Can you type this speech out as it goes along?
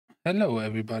Hello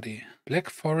everybody.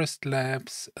 BlackForset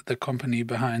Labs, the company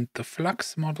behind the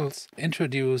Flux models,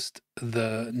 introduced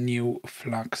the new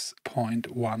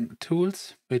Flux.1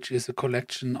 tools, which is a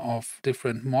collection of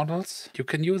different models. You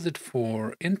can use it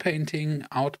for inpainting,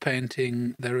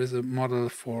 outpainting. There is a model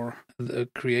for the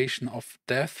creation of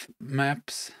depth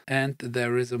maps, and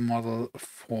there is a model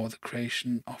for the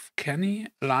creation of Canny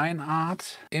line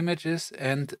art images,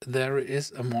 and there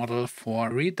is a model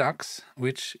for Redux,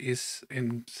 which is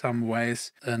in some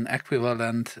ways an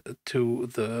equivalent to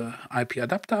the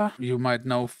IpAdapter. You might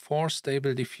know 4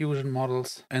 stable diffusion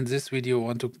models. In this video, I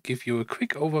want to give you a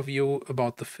quick overview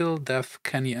about the fill, depth,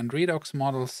 Canny and Redux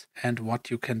models and what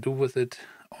you can do with it.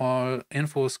 All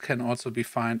infos can also be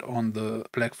found on the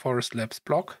BlackForset Labs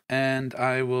blog, and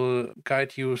I will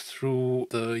guide you through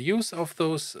the use of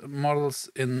those models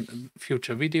in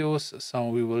future videos. So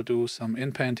we will do some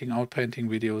inpainting, outpainting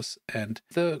videos and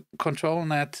the control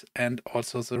net and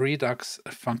also the Redux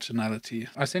functionality.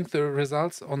 I think the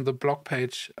results on the blog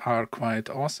page are quite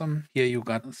awesome. Here you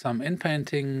got some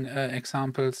inpainting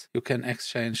examples. You can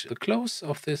exchange the clothes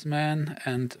of this man,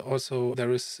 and also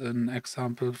there is an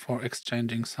example for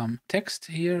exchanging some text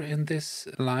here in this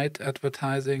light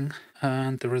advertising,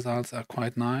 and the results are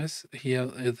quite nice.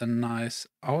 Here is a nice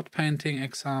outpainting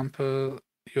example.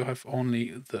 You have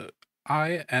only the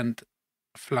eye, and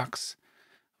Flux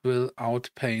will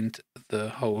outpaint the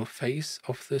whole face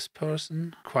of this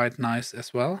person. Quite nice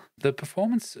as well. The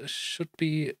performance should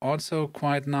be also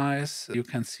quite nice. You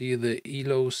can see the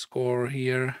ELO score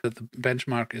here. The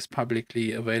benchmark is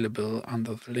publicly available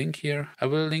under the link here. I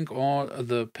will link all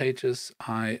the pages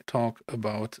I talk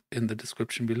about in the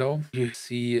description below. You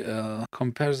see a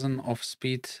comparison of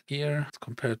speed here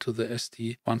compared to the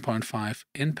SD 1.5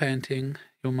 inpainting,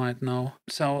 you might know.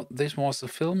 So this was a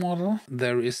fill model.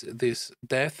 There is this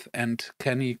depth and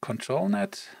Canny control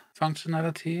net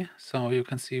functionality. So you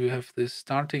can see we have this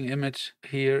starting image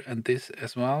here and this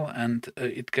as well, and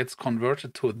it gets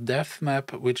converted to a depth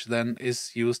map, which then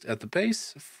is used at the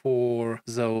base for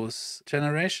those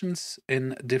generations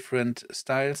in different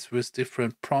styles with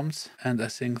different prompts, and I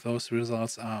think those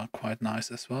results are quite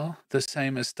nice as well. The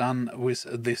same is done with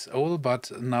this old,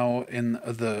 but now in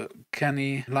the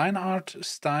Canny line art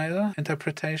style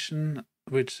interpretation,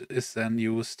 which is then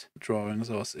used drawing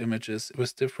those images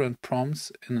with different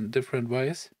prompts in different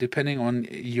ways. Depending on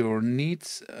your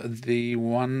needs, the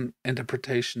one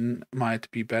interpretation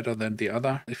might be better than the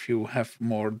other. If you have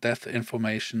more depth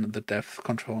information, the depth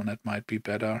control net might be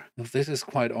better. This is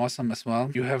quite awesome as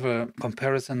well. You have a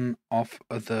comparison of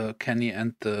the Canny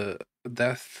and the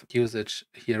depth usage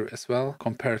here as well,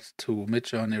 compared to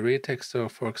Midjourney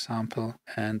Retexture, for example.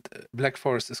 And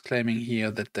BlackForest is claiming here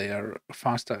that they are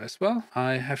faster as well.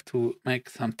 I have to make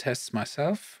some tests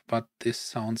myself, but this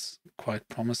sounds quite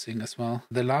promising as well.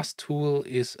 The last tool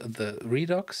is the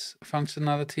Redux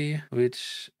functionality,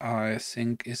 which I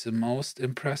think is the most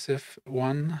impressive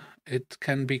one. It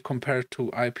can be compared to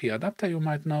IpAdapter, you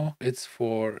might know. It's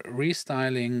for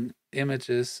restyling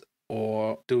images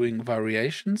or doing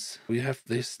variations. We have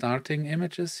these starting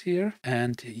images here,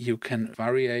 and you can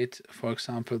variate, for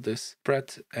example, this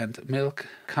bread and milk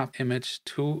cup image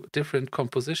to different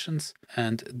compositions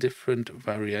and different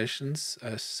variations.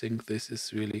 I think this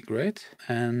is really great.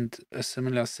 And a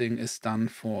similar thing is done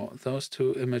for those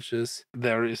two images.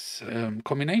 There is a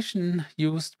combination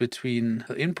used between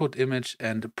the input image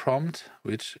and the prompt,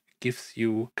 which gives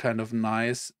you kind of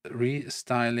nice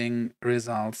restyling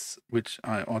results, which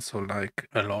I also like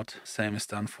a lot. Same is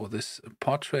done for this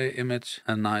portrait image,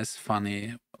 a nice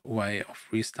funny way of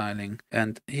restyling.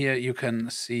 And here you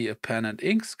can see a pen and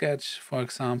ink sketch, for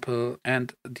example,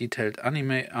 and detailed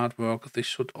anime artwork. This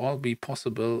should all be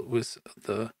possible with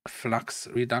the Flux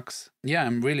Redux. Yeah,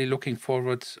 I'm really looking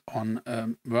forward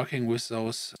on working with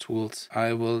those tools.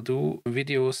 I will do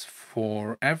videos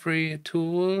for every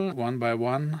tool one by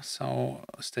one, so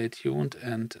stay tuned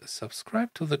and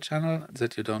subscribe to the channel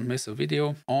that you don't miss a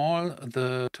video. All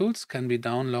the tools can be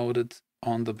downloaded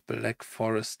on the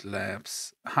BlackForset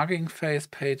Labs Hugging Face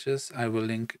pages. I will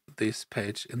link this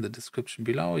page in the description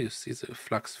below. You see the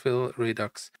Flux Fill,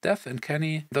 Redux, Depth and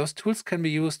Canny. Those tools can be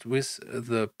used with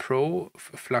the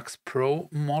Flux Pro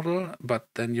model, but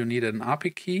then you need an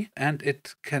API key, and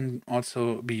it can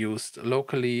also be used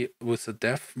locally with the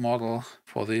Depth model.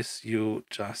 For this, you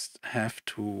just have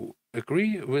to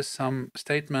agree with some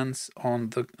statements on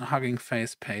the Hugging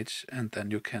Face page, and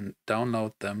then you can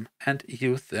download them and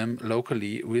use them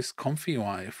locally with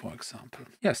ComfyUI, for example.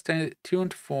 Yeah, stay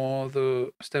tuned for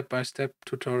the step-by-step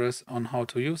tutorials on how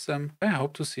to use them. I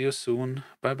hope to see you soon.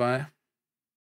 Bye bye.